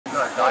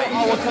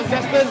our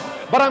contestants,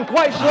 but I'm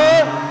quite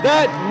sure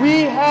that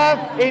we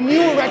have a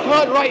new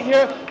record right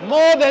here.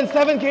 More than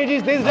 7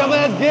 kgs, ladies and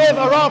gentlemen. Let's give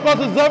a round of applause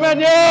to Zermatt.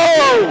 Yo!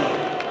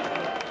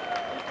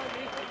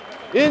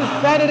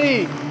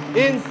 Insanity!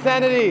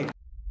 Insanity!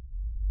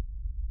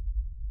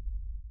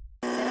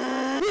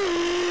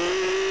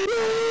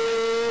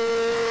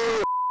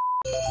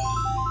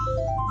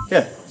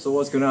 Okay, so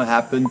what's gonna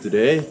happen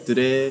today?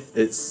 Today,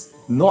 it's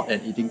not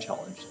an eating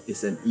challenge,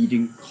 it's an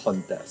eating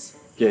contest.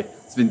 Okay,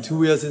 it's been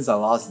 2 years since I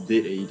last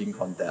did an eating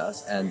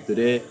contest, and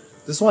today,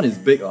 this one is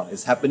big.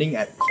 It's happening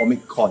at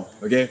Comic Con.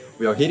 Okay,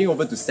 we are heading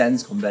over to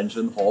Sands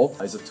Convention Hall.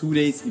 It's a 2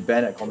 days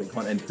event at Comic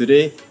Con, and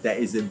today there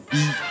is a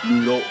beef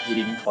noodle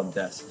eating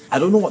contest. I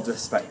don't know what to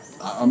expect.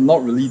 I'm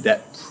not really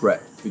that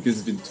prepped because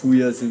it's been 2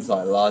 years since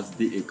I last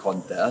did a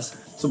contest.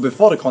 So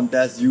before the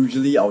contest,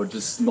 usually I would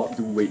just not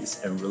do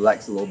weights and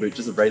relax a little bit,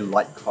 just a very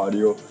light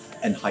cardio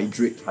and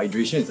hydrate.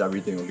 Hydration is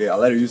everything. Okay, I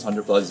like to use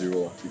 100 plus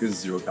 0 because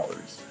it's 0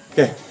 calories.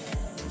 Okay,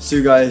 see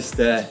you guys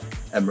there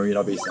at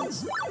Marina Bay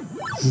Sands.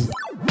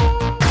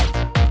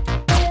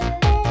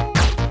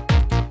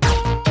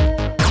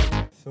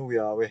 So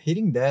we're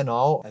heading there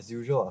now. As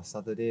usual, on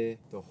Saturday,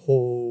 the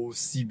whole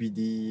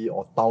CBD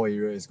or town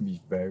area is gonna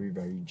be very,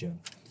 very jammed.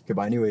 Okay,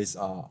 but anyways,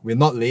 we're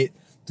not late.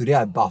 Today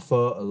I buffer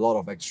a lot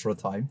of extra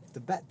time.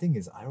 The bad thing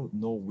is I don't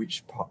know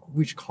which car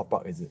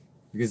park is it,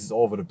 because it's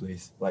all over the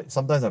place. Like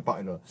sometimes I park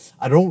in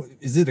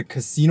is it the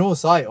casino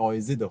side or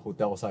is it the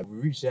hotel side? We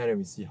reach there and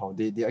we see how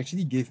they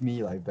actually gave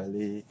me like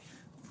valet,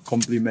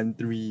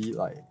 complimentary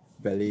like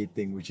valet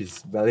thing, which is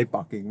valet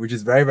parking, which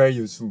is very, very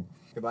useful.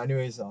 Okay, but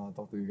anyways, I'll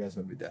talk to you guys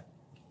when we're there.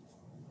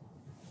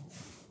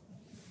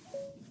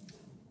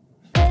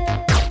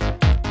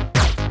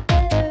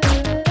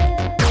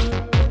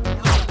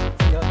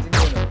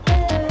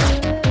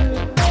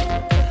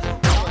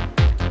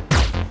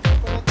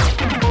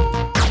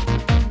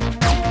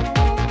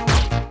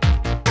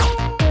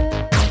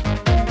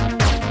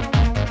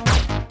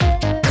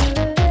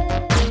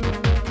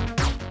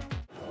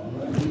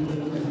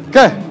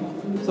 Okay,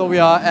 so we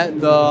are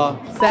at the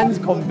Sands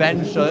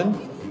Convention.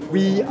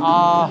 We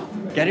are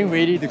getting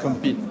ready to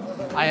compete.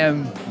 I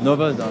am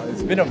nervous.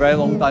 It's been a very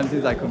long time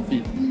since I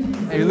compete.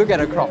 And you look at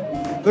the crowd.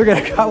 Look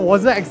at the crowd. I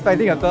wasn't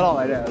expecting a turnout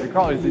like that. The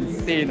crowd is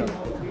insane.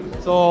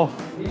 So,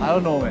 I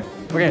don't know, man.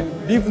 Okay,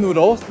 beef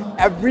noodles.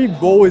 Every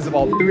bowl is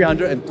about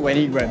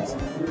 320 grams.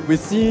 We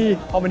see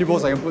how many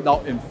bowls I can put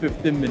out in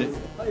 15 minutes.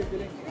 How are you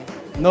feeling?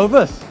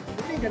 Nervous. You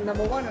think you can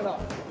number 1 or not?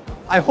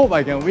 I hope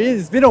I can win.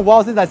 It's been a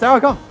while since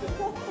Sarah, come.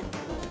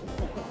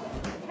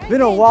 It's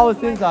been a while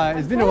since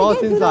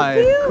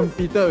I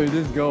competed with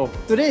this girl.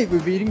 Today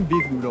we'll be eating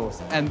beef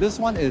noodles, and this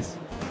one is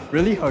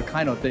really her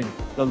kind of thing.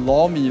 The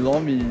lor mee,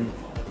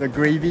 the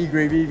gravy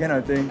kind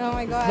of thing. Oh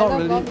my god, it's not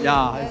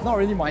really, it's not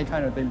really my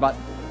kind of thing. But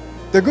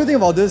the good thing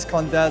about this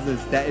contest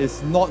is there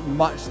is not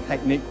much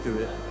technique to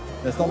it.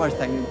 There's not much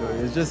technique to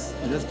it. It's just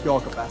pure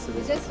capacity.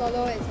 You just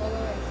swallow it.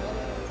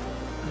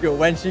 Okay,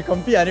 when she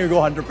competes, I need to go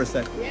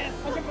 100%. Yes,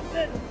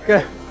 100%.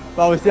 Okay,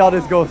 but we'll see how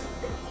this goes.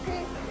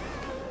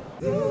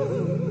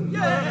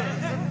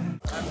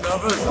 I'm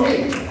nervous.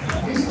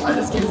 I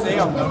just keep saying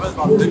I'm nervous,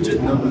 but I'm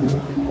legit nervous.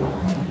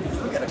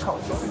 Look at the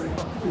crowd.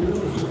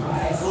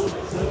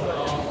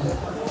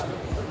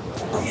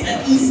 Okay,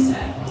 at least.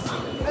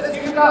 Let's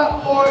give it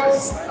up for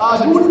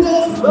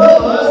Noodles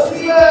lovers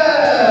here!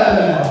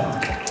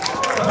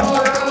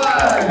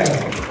 Alright!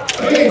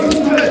 Okay, so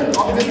good.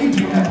 Obviously,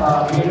 we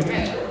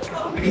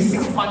have maybe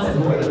 6 months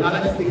ago with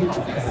another thing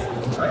contest.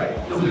 Right?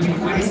 No, maybe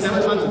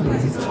 27 months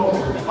ago. So,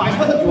 I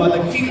heard you are the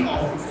king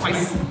of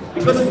spicy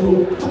because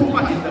you took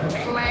part in the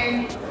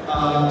Clang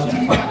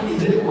chili party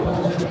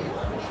competition.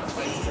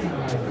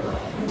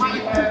 You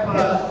might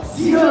have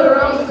seen her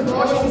around the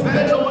floor. She's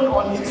better known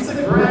on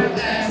Instagram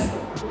as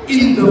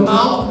In the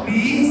Mouth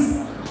Please.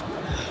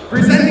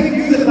 Presenting to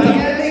you the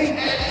dynamic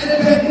and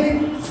energetic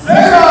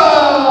Sarah!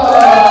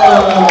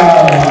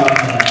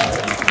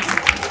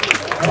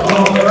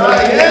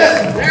 Alright, yes,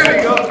 there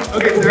we go.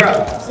 Okay, Sarah.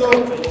 So,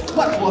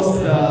 what was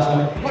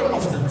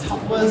the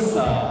toughest?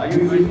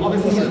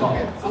 Obviously heard about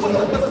it. So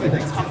what's been the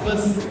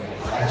toughest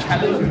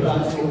challenge you've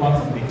done so far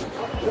today?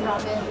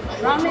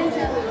 Ramen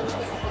challenge.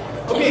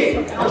 Okay,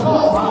 I'm not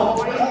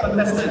a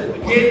contestant.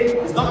 Okay,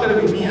 it's not gonna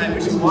be me. I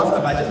wish it was,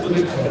 but I just don't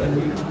think it's gonna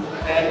be.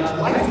 And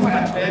one is quite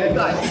unfair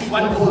because I eat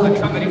one bowl, I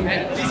become very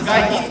fat. This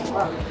guy eats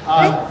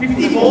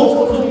 50 bowls,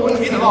 also won't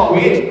gain a lot of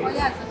weight.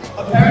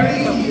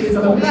 Apparently, he is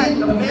the man,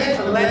 the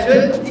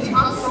legend. He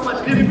comes from a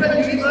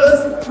different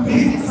universe.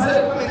 He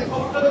decided to come and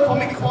conquer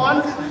Comic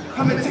Con,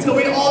 come and take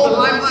away all the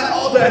limelight,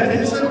 all the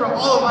attention from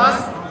all of us.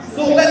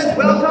 So let's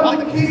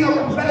welcome the king of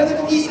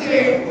competitive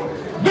eating,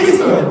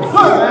 Mr.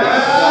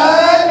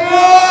 Blanco!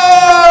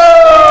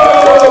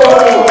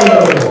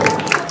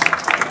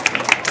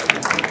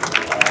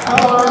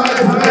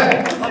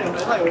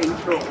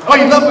 Oh,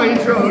 you love my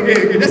intro?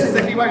 Okay, that's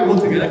exactly why we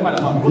work together quite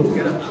a lot. We work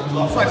together a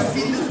lot. So I've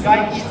seen this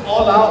guy eat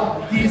all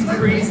out. He's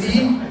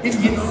crazy. He's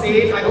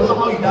insane. I don't know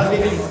how he does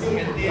it, and he's still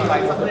maintained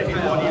like something in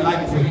his body.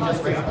 Life is really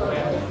just very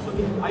unfair. So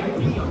are you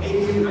thinking of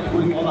anything? Are you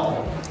going all out?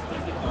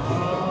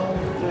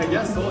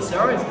 yes, so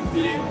Sarah is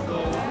competing,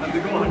 so I have to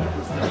go 100%.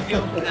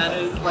 And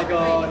it's like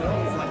a,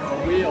 it's like a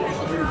way of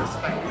showing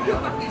respect.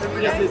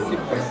 Everybody says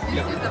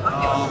I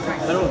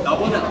don't know,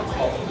 double that on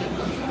top.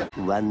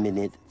 1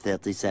 minute,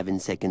 37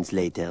 seconds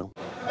later.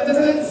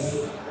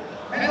 Contestants,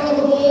 hand on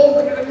the ball,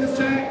 look at this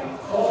check.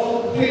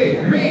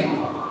 Okay, great.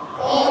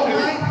 On the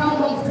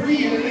count of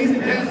 3, and ladies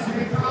and gents, you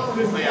can count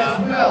with me as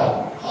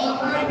well. On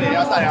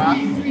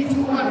 9, 3,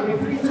 2, 1,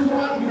 3, 2,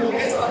 1, we will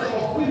get started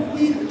for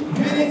 15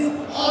 minutes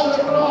on the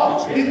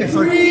clock. In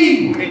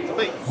 3, 2, 1,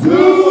 let's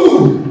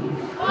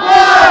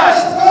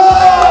go!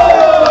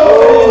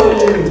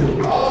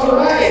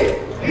 Alright,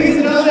 ladies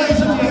and gentlemen, it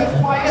should be a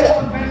quiet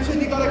convention.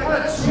 You gotta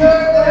kind of cheer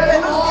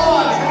them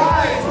on,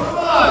 guys, come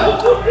on!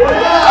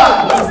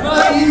 Yeah, it's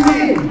not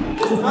easy.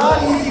 It's not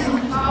easy to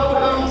count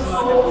down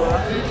so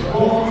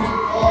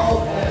all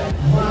at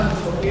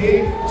once, okay?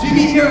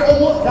 Jimmy here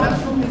almost done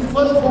through his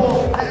first ball.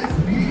 That is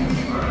really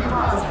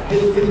fast.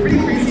 It's pretty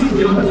crazy to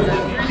be honest.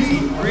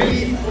 It's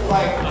really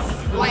like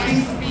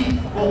lightning speed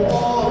for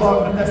all of our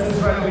contestants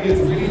right now.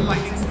 It's really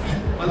lightning speed.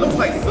 But looks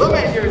like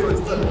Zermatt here is on his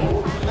third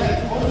ball. That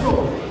is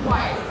also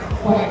quite.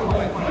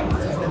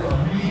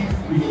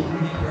 Really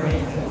very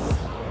intense.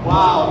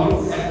 Wow,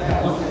 look at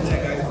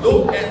that, guys.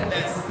 Look at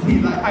that speed.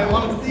 Like I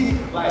want to see,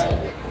 like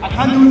I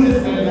can't do this,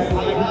 man.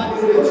 Like, I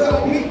can't do this.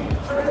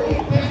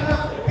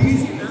 He's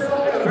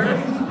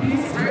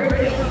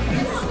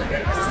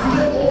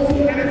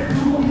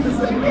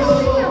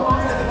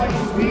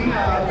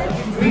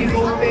doing his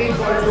own thing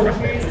for his own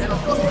pace, and of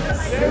course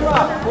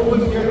Sarah over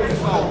here as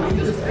well. We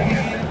just bring it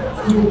in.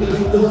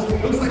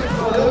 Looks like a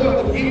little bit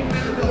of a game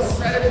plan, a little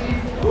strategy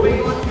going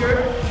on here.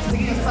 She's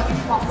taking a slightly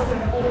faster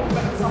tempo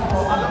compared to some of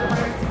our other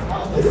friends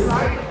on this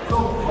side. So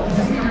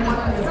obviously everyone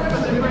is kind of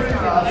delivering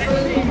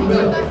strategy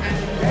well,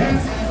 and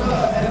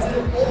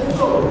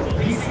also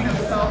racing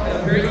themselves at a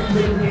very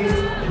good pace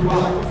as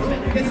well. So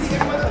you can see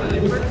everyone's got a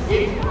different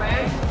game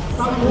plan.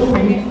 Some go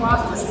really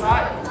fast at the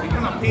start, they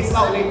kind of pace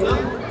out later.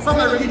 Some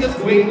are really just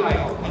going like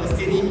on a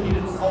steady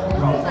cadence all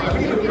throughout. So I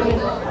really don't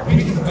know,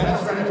 maybe it's a better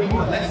strategy,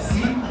 but let's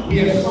see. We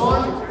have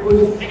Sean who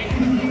is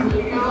actively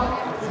looking out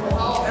for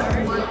how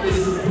everyone is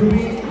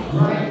doing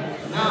right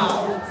now.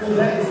 So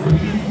that is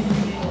really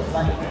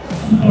like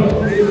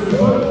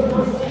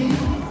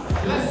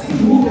let's see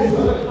who is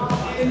going to come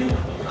in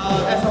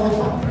as our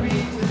top 3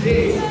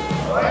 today.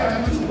 Alright,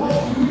 I'm just more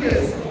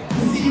curious to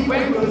see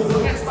when will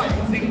Zermatt start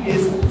using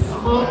his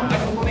summer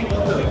isotonic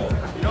water.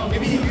 You know,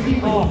 maybe when he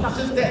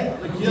touches that,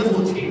 the gears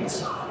will change.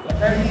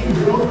 Apparently, we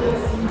don't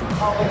see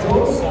how it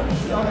goes.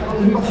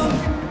 We've got some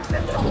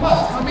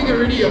top-ups coming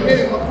already, okay?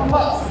 We've got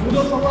top-ups,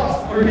 Noodle top-ups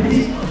already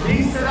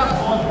being set up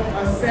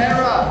on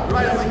Sarah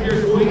right over here,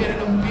 going at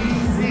an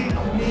amazing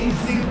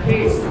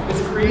pace.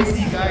 It's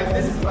crazy, guys.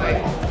 This is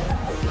like,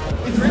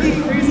 it's really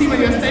crazy when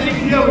you're standing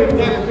here with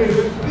them. Okay,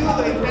 you feel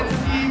the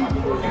intensity,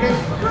 you can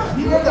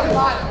hear the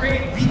heart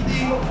rate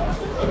beating.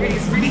 Okay,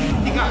 it's really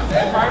heating up. The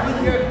environment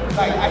here,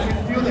 like I can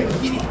feel the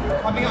heat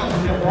coming out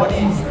from their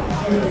bodies.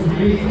 It's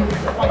really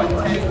quite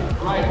intense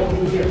right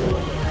over here.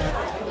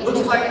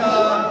 Looks like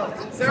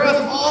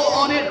Sarah's all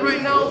on it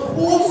right now,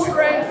 full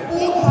strength,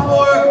 full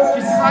power.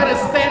 She decided to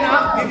stand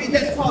up. Maybe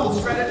that's part of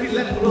the strategy,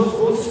 let the girls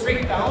go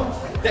straight down.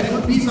 That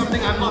could be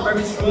something, I'm not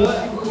very sure.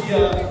 It could be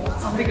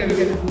something that we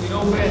can, you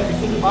know, go and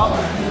think about. I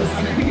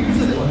think we can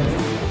use it for this.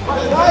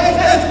 But guys,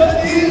 let's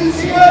continue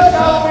here,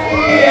 shall we?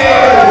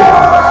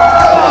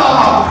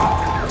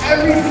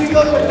 Every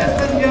single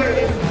contestant here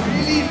is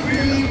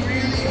really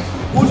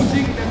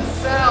pushing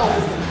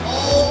themselves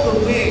all the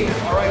way,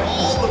 alright,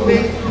 all the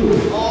way through.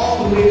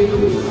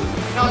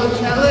 Now the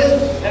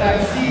challenge that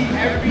I see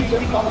every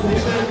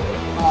competition,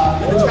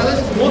 the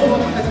challenge to most of our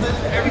contestants,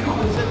 every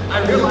competition, I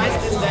realize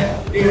is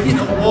that they hit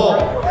a wall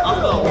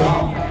after a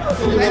while.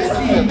 So let's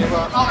see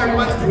how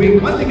everyone's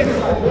doing. Once they get to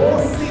ball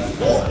 6,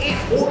 ball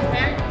 8, ball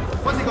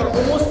 10, once they got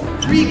almost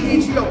 3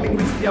 kg of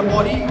liquids in their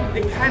body,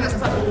 they kind of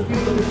start to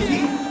feel the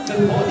fatigue.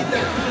 The body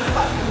temperature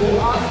starts to go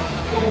up,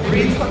 your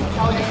brain starts to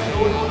tell you,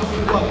 no,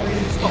 people are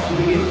crazy, stop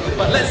doing it.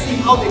 But let's see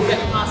how they get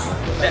past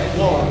that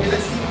wall. Okay,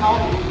 let's see how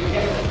they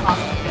get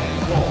past that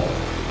wall.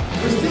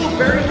 We're still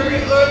very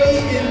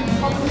early in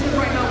competition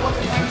right now. What's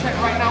the time check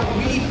right now?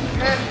 We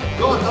have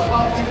got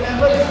about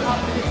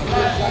 11.5 minutes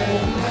left.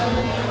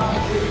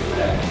 11.5 minutes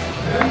left.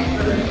 Very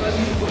early.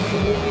 We're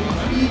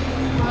 3+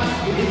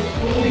 minutes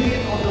closing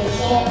in on the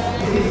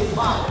 4-minute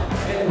mark.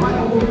 And right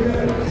over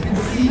here, you can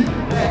see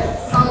that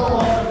some of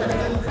our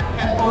contestants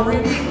have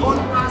already gone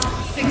past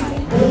 6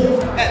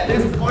 goals at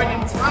this point in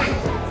time.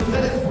 So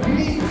that is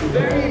really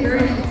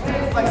very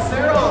intense. Like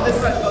Sarah on this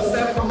side, got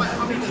 7.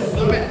 How many does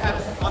Zermatt have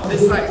on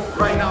this side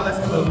right now? Let's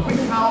have a quick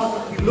count.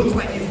 He looks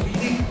like he's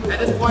leading at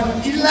this point.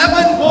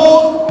 11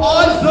 goals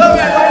on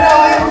Zermatt right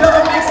now. Ladies and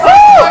gentlemen, make some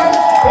noise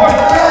for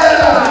that.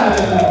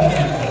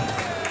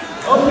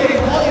 Okay,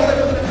 all the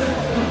other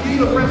contestants continue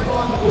to press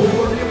on. Don't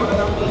worry about the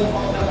numbers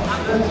of the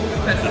other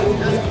contestants.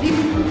 Just keep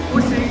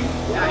pushing.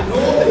 And I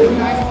know that you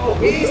guys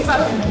may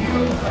start to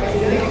feel like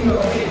getting in your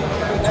way.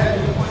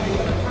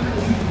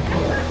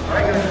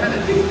 Alright, you're kind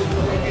of deep.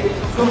 Okay.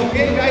 So So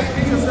again, guys,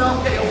 please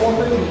yourself, get your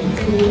water to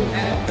eat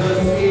at the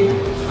same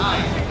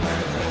time.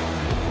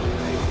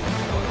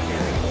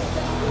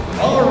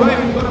 Alright,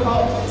 we've got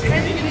about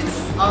 10 minutes,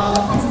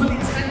 approximately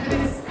 10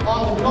 minutes on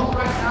the clock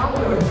right now.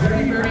 We're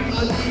very, very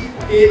early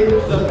in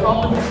the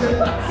competition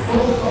so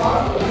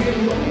far. We're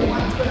looking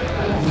at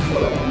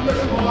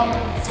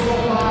so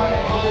far,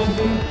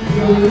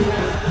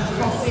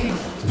 crossing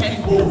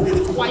 10 goals.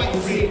 It's quite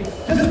insane.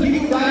 Just to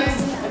give you guys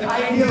an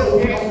idea,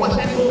 okay, of what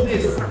 10 goals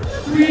is.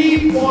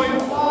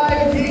 3.5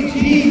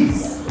 kgs.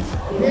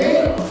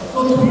 Okay? So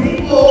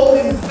 3 goals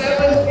is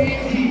 7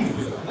 kgs.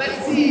 Let's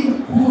see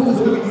who is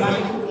going to be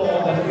gunning for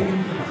the win.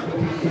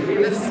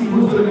 Let's see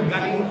who's going to be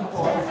gunning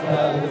for the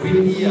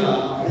windy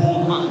goal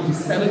mark, which is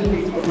 7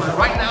 kgs. But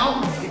right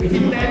now, if we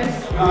hit that,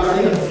 we are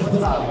already a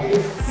superstar.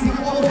 Okay?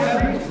 Singapore's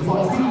average is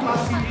about 3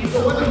 plus kgs. So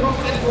once you cross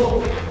that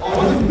goal, or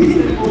once you hit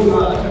that goal, you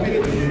are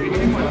committed to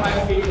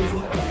 3.5 kgs.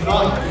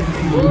 Not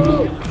easy.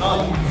 Not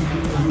easy.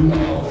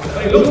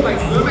 But it looks like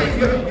Zermatt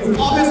here is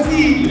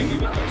obviously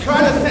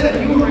trying to set a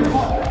new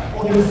record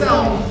for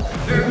himself.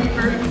 Very,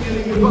 very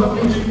clearly. He's got a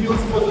few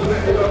reviews for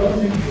Zermatt. He's got a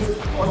few reviews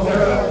for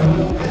Sarah.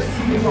 Let's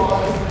see if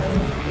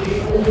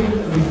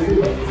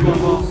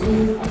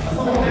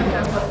some of them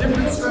have a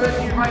different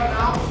strategy right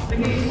now.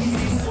 Taking it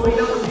easy, slowing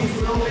down the pace a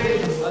little bit,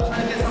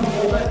 trying to get some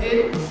water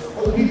in.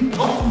 Hopefully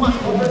not too much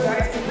water,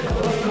 guys.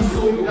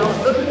 Slow it down a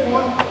little bit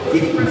more.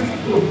 Keep pressing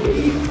through.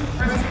 Keep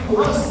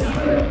pressing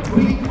through.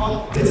 Doing on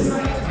this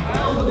side as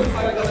well. Looks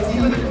like a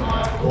Zealand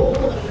on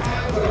over the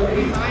time, but a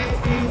really nice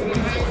pace, really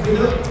nice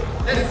rhythm.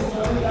 Let's go,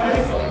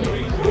 guys.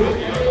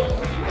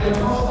 And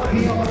now,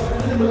 he's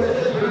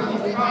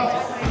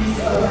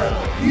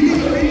feeling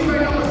the range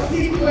right now, but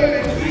keep going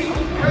and keep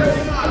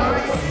pressing hard,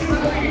 alright? Stay on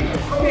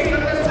 3. Okay,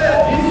 let's test.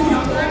 This is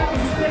your time.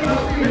 Stay on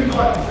 3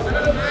 record.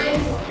 Another 9.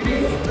 It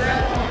is that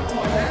on the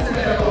top. That's the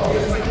level.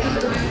 It's like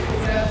another 9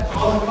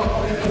 on the top.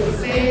 Let's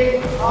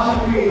stay on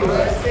 3,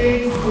 alright? Stay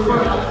super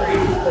on 3.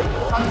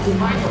 Try to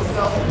remind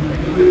yourself that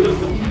you will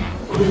keep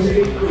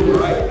pushing through,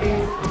 right? Keep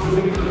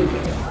pushing through.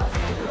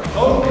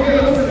 Okay,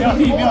 on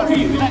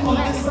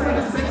this side,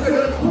 the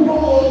center, 2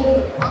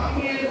 goals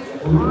coming in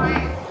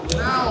right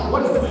now.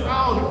 What is the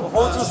crowd?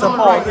 Hold to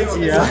support this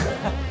year.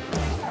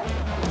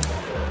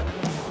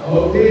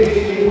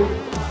 Okay.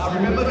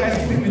 Remember, guys,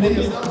 keep it within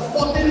yourself.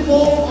 14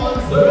 goals on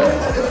Zermatt.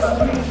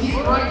 That is key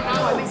right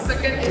now. I think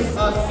second is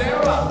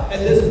Sarah. At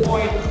this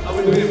point,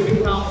 we're doing a quick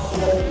count for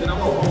the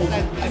number of goals.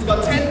 She's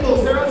got 10 goals.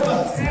 Sarah's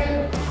got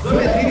 10.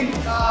 Zermatt hitting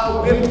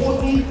with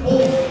 14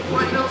 goals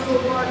right now so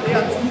far. They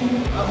are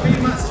pretty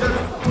much just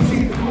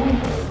pushing through.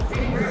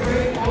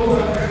 Very close.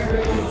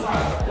 Very close.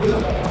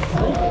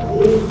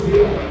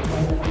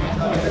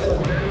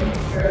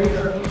 Very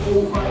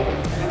close fight.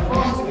 And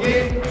across the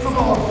game, some of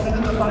our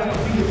competitors are starting to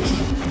feel the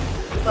heat.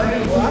 But I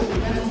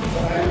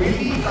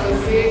really gotta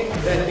say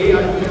that they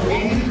are doing an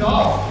amazing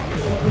job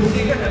of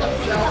pushing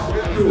themselves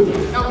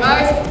through. Now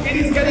guys, it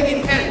is getting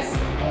intense.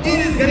 It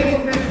is getting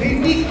intense. We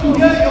need to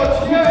hear your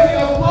cheer and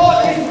your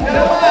applause, ladies and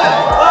gentlemen.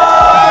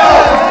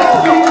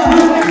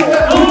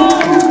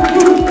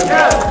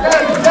 Yes.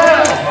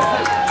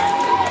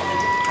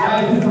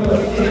 Guys, this is what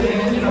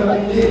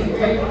we did.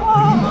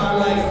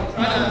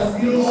 Trying to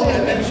steal all the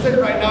attention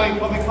right now in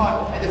Comic Con,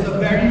 and there's a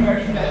very,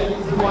 very valid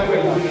reason why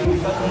we're doing it,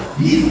 because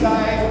these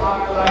guys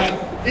are like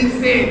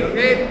insane,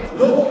 okay?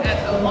 Look at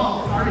the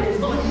mark. Sorry, it's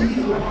not easy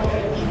to record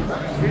that deep,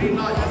 right? It's really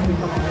not easy to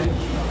come in.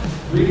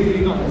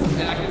 Really not.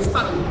 And I can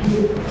start with you.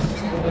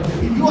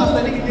 If you are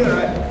standing here,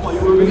 right, well, you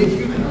will really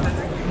feel the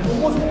intensity. You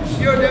almost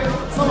cheer them.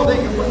 Some of them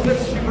you put them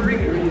shivering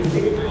already.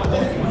 But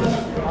that's because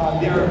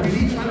they are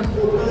really trying to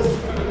focus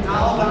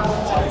now down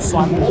on the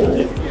sun.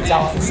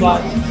 It's not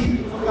easy.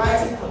 So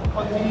guys,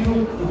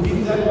 continue to give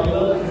them your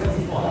love and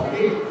support,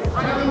 okay?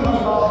 Right now we've got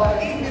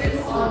about 8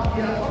 minutes on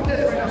the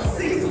contest right now.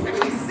 6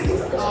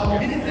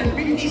 minutes and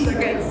 50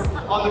 seconds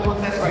on the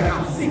contest right now.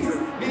 6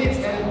 minutes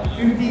and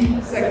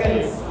 50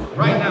 seconds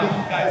right now,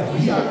 guys.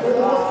 We are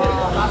almost at the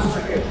last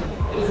second.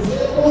 It is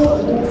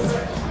almost a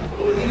stretch.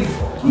 It is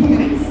 2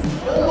 minutes.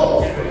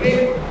 Almost, okay?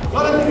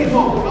 Gotta take it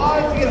home.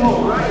 Right? The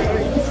home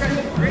stretch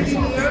is really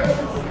near.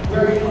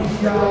 We're in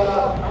the, I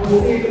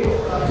would say,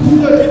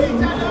 2:30.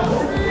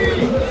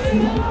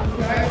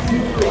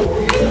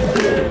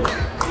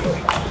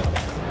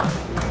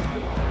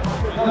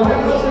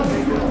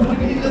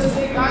 Just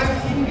say, guys,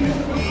 keep it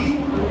clean,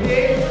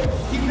 okay?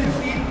 Keep it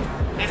clean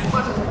as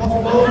much as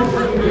possible.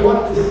 We want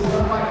to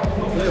simplify our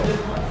competition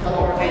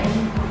or any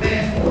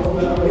mess.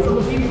 So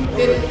keep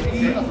it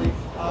clean.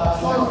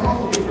 Short of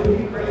competition,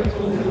 be very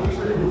close to make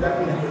sure you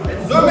exactly that. And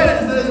Zermatt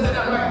is standing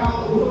up right now.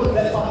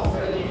 That's not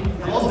strategy.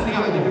 They're all standing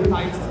up at different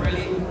times.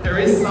 Really,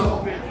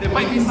 there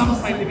might be some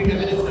scientific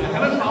evidence that I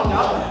haven't found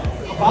out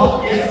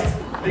about yet.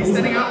 They're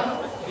standing up.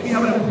 Maybe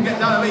having to get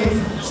down a bit,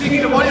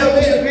 shaking the body a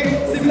bit, okay?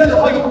 Similar to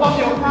how you pump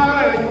your car,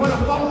 right? When you want to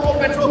pump more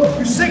petrol,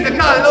 you shake the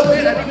car a little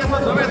bit. I think that's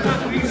what Zermatt's trying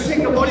to do. You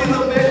shake the body a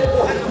little bit,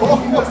 and the whole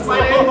thing was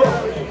sliding.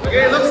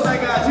 Okay, it looks like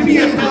Jimmy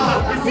has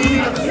now is leading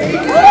us.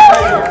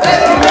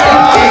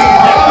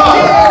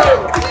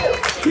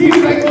 Team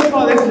Blanco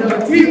for this,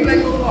 Team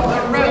Blanco for the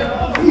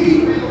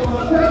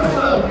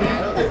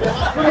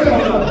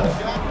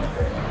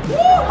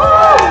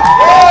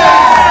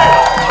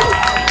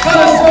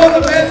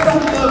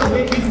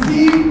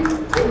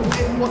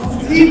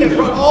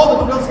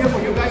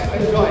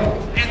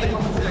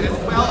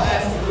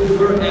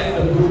deliver at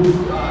the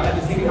booth at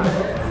the same time.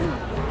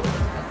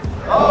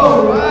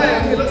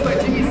 Alright, okay, looks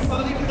like Jimmy's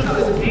suddenly picking up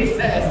his pace.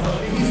 That is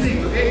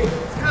amazing, okay?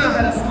 It's kind of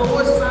had a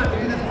slower start,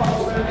 maybe that's part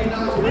of it right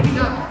now. It's picking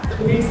up the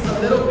pace a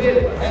little bit.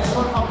 And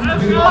Sean Hopkins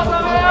is doing off the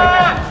top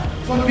right now.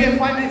 So we have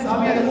 5 minutes, I'll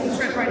be at the home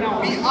stretch right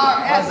now. We are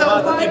at the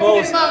 5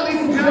 minute mark,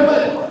 ladies and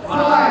gentlemen.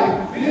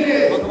 5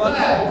 minutes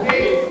left,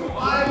 okay?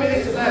 5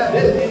 minutes left.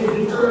 This is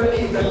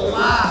literally the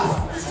last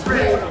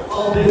stretch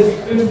of this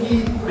 50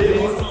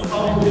 minutes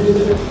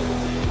competition.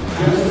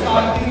 We're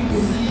starting to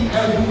see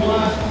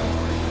everyone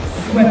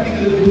sweating a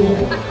little bit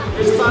more.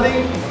 We're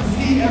starting to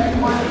see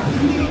everyone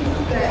hitting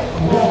that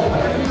wall.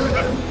 Everyone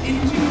is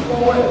inching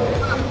forward.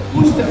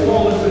 Push that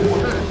wall a little bit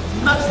more.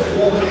 Nudge that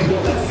wall a little bit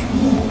more. Let's see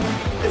who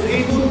is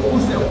able to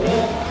push that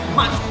wall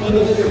much further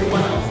than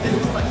everyone else. This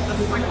is like the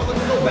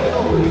psychological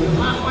battle. The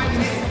last 5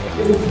 minutes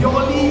is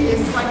purely a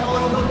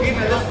psychological game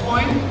at this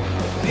point.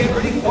 They have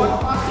already gone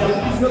past their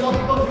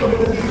physiological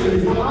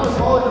capabilities. So now it's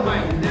all in the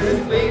mind. They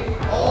just play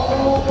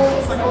all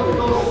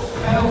psychological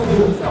battles with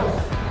themselves.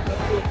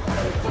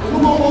 2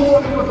 more balls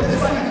coming from this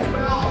side as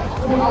well.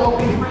 For our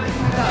big friendly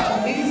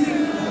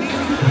amazing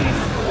piece.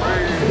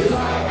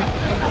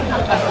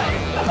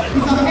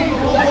 He's asking for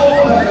more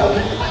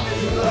balls.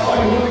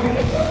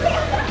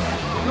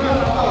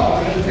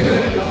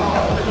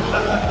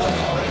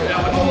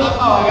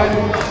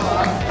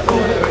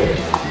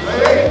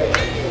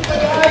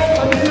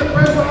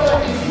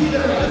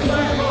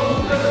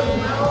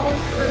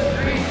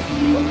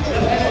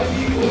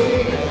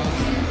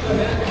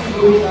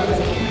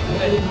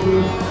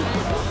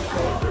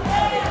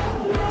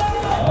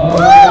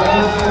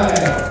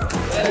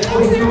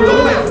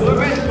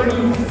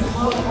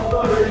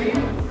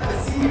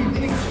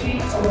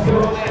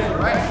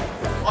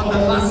 On the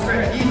last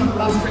stretch, he's on the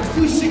last stretch,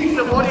 still shaking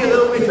the body a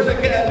little bit, trying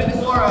to get a bit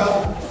more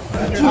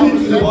tune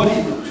into the body.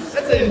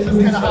 That's it, it's just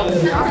kind of how it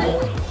is.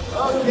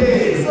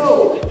 Okay, so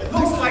it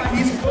looks like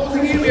he's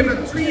closing in. We have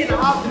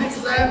 3.5 minutes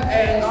left,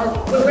 and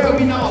where are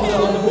we now on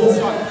the goal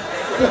shot?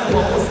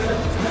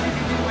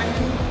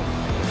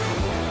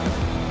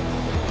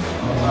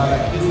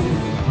 Alright, this is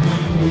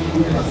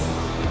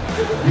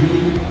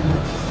really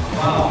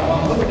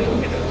wow, look at the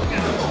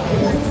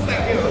whole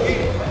stack here, okay?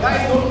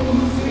 Guys, don't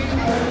lose it.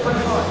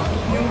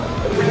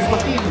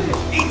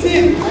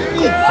 18! 19!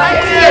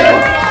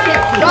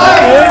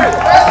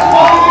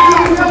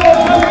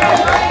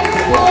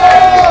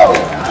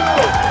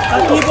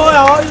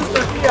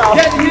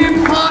 Get him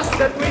past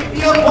the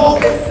 20-year ball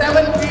with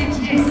 7 kg.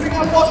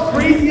 Singapore's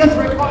craziest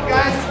record,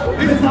 guys.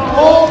 This is a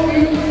whole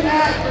new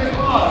record.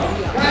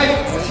 Guys,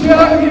 cheer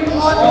him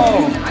on to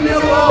the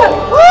 20-year ball.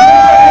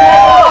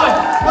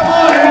 Come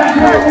on,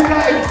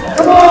 guys.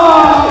 Come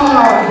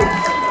on!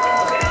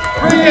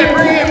 Bring it.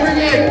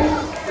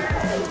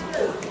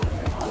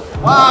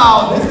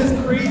 Wow, this is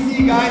crazy,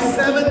 guys.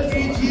 7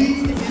 kg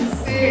is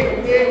insane,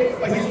 okay?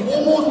 But he's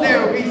almost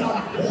there, okay? He's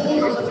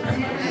almost there.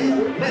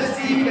 Let's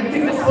see if he can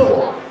take this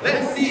home.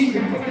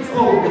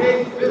 Okay?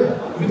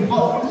 We've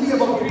got only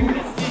about 3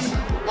 minutes each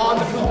on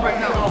the clock right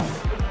now.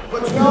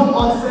 But 12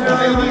 on Sarah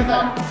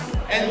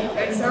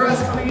and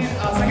Sarah's coming in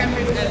second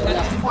place at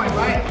this point,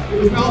 right?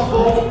 With 12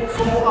 goals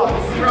so far.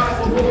 Sarah has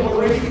also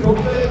already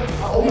broken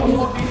almost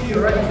 4 kg,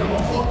 right? It's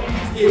about 4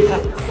 kg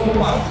so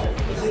far.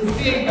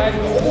 Insane, guys.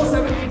 We're almost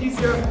 7 kgs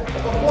here,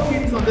 about 4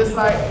 kgs on this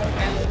side,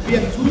 and we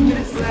have 2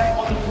 minutes left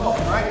on the clock,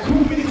 right? 2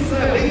 minutes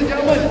left, ladies and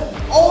gentlemen.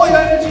 All your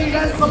energy,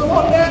 let's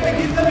support them and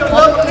give them your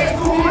love for the next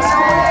 2 minutes.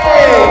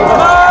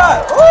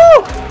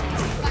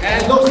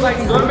 And looks like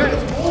Zermatt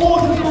is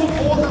almost through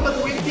goal number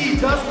 20,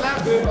 just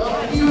left with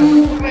a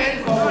few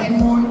strands of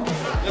moon.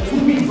 The 2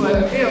 people,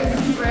 okay, a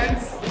few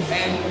strands,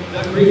 and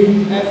the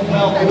ring as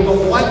well. We've got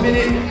 1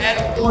 minute and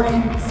 40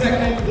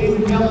 seconds, ladies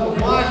and gentlemen.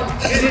 1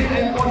 minute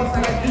and 40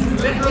 seconds. This is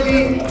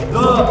literally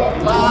the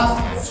last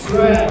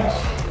stretch.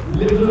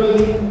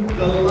 Literally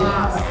the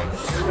last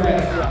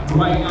stretch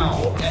right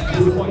now at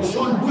this point.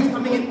 Sean, who is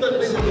coming in third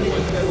place at this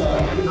point? There's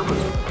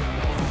numbers.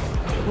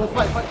 Close,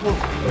 quite close.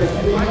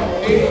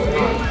 8.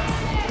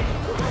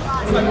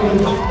 It's like we'll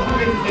talk a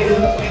bit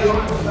later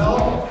on as well.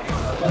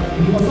 But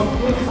he was up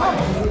close.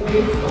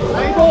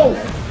 9 goals.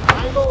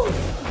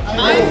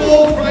 9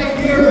 goals right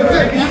here.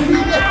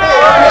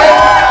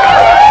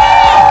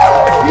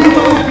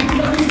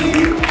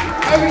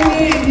 Every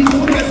day he's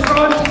doing a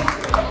scrunch.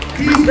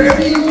 He's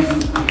very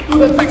used to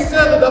the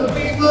texture, to the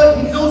flavor.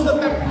 He knows the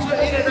temperature in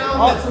and out.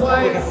 That's why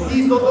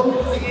he's also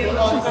closing in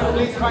on third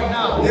place right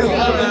now.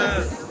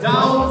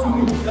 Down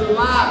to the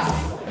last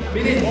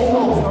minute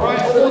almost.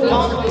 Alright, almost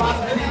down to the last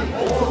minute.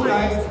 Almost,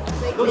 guys.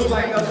 Looks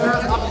like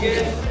Sarah's up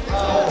again.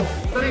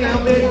 Turning a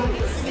little bit.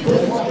 Go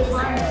for this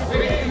side.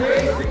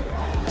 Ready.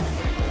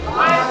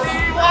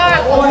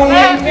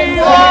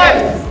 91!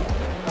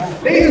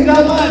 Ladies and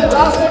gentlemen,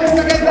 last 40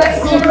 seconds, let's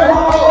go!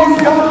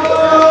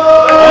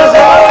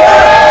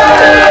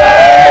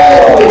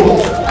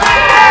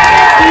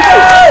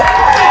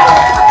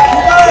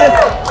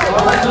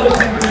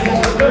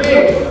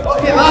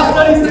 Okay, last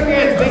 30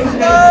 seconds, ladies and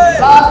gentlemen,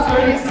 last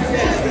 30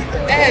 seconds.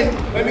 And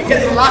when we get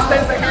to the last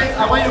 10 seconds,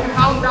 I want you to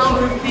count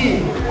down with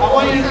me. I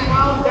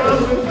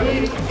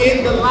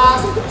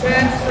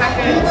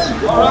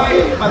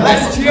Alright, but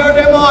let's cheer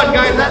them on,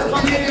 guys. Let's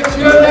continue to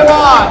cheer them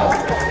on.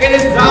 It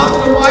is down to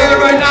the wire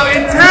right now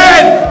in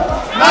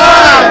 10,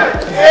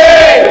 9,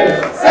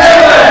 8,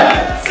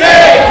 7,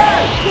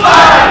 6,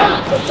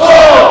 5,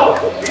 4,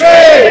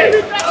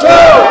 3, 2,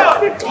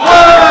 1.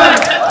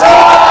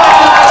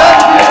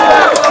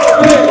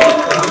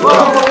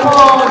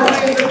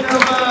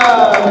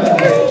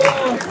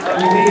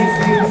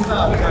 Amazing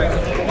stuff, guys.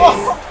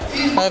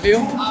 Have you?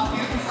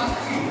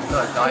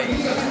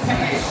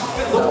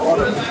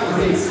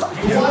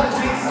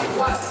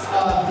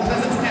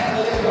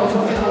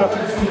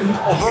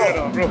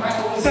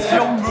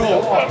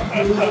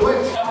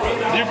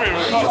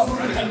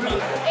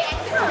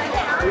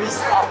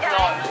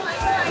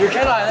 You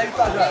cannot like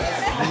that, right?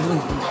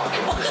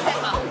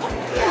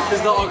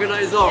 He's the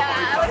organizer. Yeah,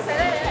 I was like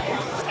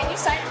that. Can you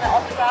sign the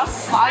autograph?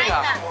 Sign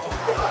ah?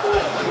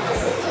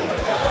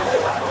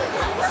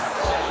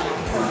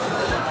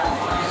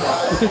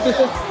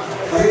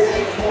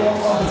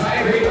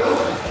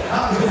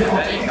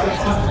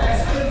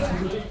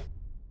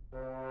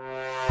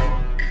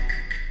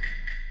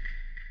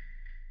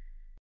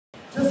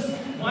 Just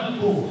one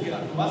goal. Okay,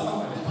 like, one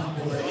goal.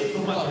 So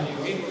much already,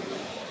 okay?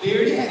 They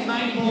already had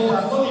 9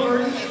 goals, so they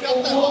already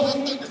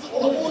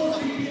almost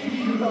 350.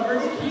 You got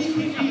already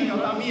 350 in your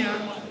tummy.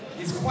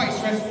 It's quite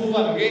stressful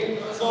one, okay?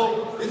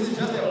 So this is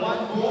just that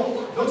one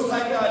goal. Looks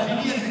like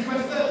Jenny has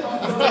requested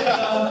from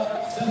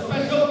the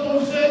special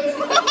potion.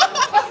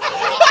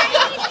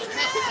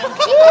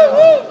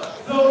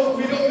 So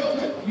we don't know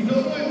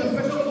if the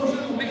special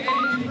potion will make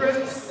any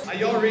difference. Are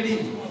you all ready?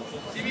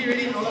 Jimmy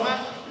ready? Alamat?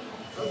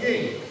 Okay.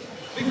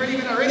 Big ready,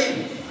 men are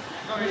ready?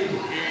 Not ready.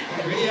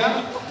 Okay, ready,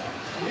 yeah?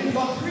 We've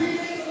got 3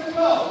 minutes to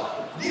go.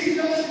 These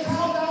guys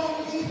count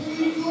down in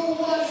 3, 2,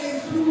 1,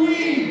 and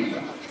 3,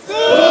 2, 1!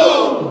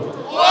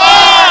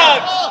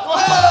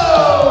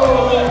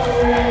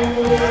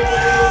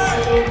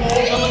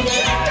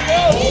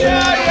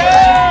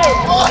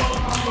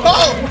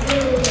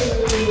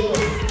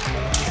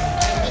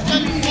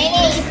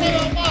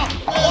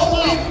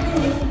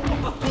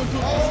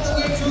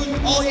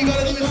 All he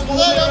gotta do is slow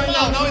it right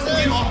now. Now it's a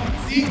game of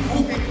see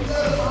who can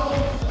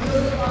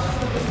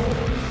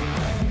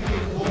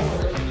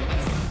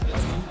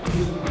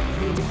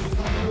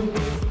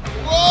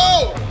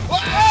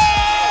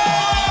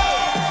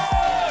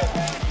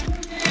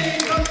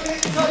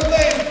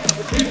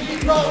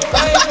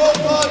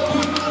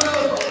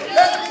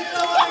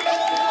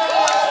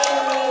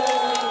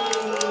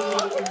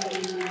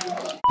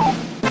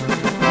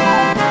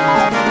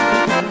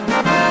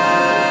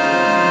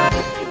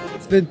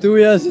It's been 2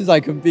 years since I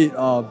compete.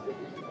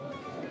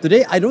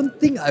 Today, I don't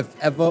think I've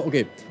ever...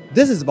 Okay,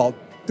 this is about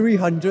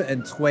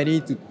 320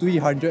 to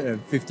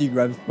 350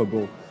 grams per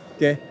bowl.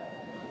 Okay,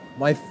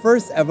 my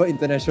first ever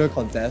international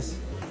contest,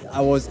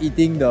 I was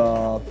eating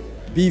the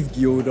beef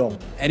gyudon,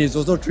 and it's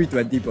also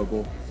 320 per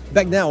bowl.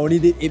 Back then, I only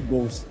did 8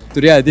 bowls.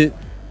 Today, I did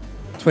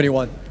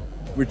 21,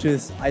 which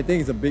is, I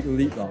think, it's a big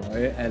leap now,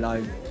 right? And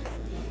I'm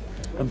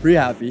pretty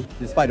happy,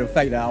 despite the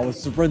fact that I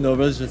was super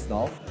nervous just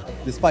now,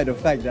 despite the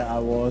fact that I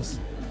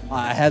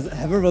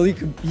haven't really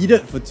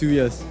competed for 2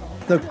 years.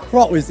 The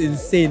crowd is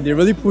insane. They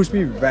really pushed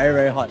me very,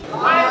 very hard.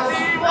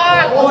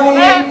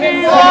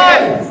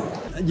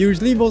 91!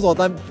 Usually, most of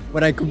the time,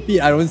 when I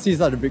compete, I don't see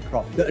such a big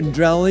crowd. The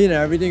adrenaline and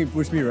everything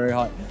pushed me very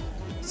hard.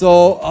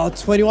 So,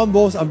 21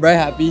 bowls, I'm very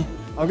happy.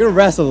 I'm gonna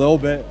rest a little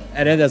bit,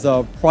 and then there's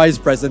a prize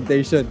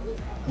presentation.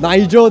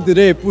 Nigel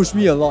today pushed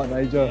me a lot,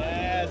 Nigel.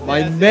 Yes,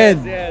 My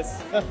man.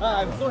 Yes.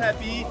 I'm so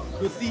happy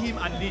to see him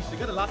unleashed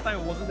because the last time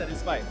I wasn't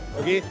satisfied.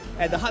 Okay,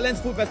 at the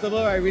Heartlands Food Festival,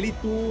 I really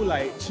too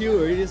chill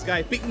already. This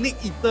guy, picnic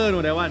eater,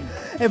 no that one.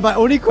 Hey, my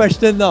only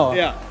question now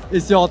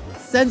is your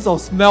sense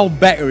of smell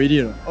back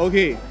already? No?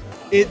 Okay,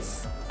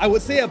 it's I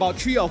would say about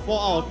 3 or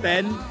 4 out of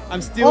 10.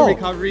 I'm still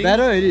recovering.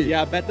 Better already.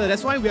 Yeah, better.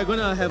 That's why we are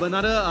gonna have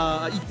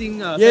another eating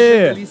session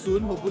really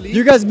soon, hopefully.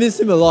 You guys miss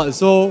him a lot,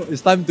 so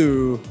it's time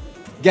to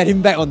get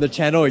him back on the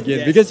channel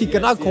again because he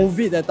cannot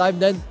COVID that time.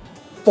 Then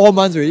 4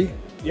 months already.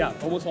 Yeah,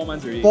 almost 4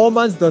 months already. 4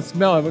 months, the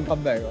smell haven't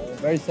come back.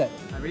 Very sad.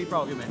 I'm really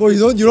proud of you, man. Bro,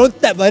 you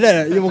don't tap like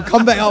that. It will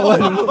come back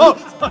out.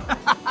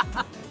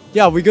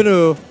 Yeah, we're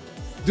gonna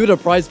do the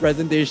prize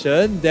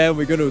presentation. Then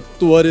we're gonna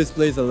tour this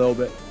place a little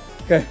bit.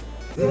 Okay.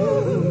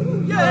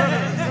 Yeah.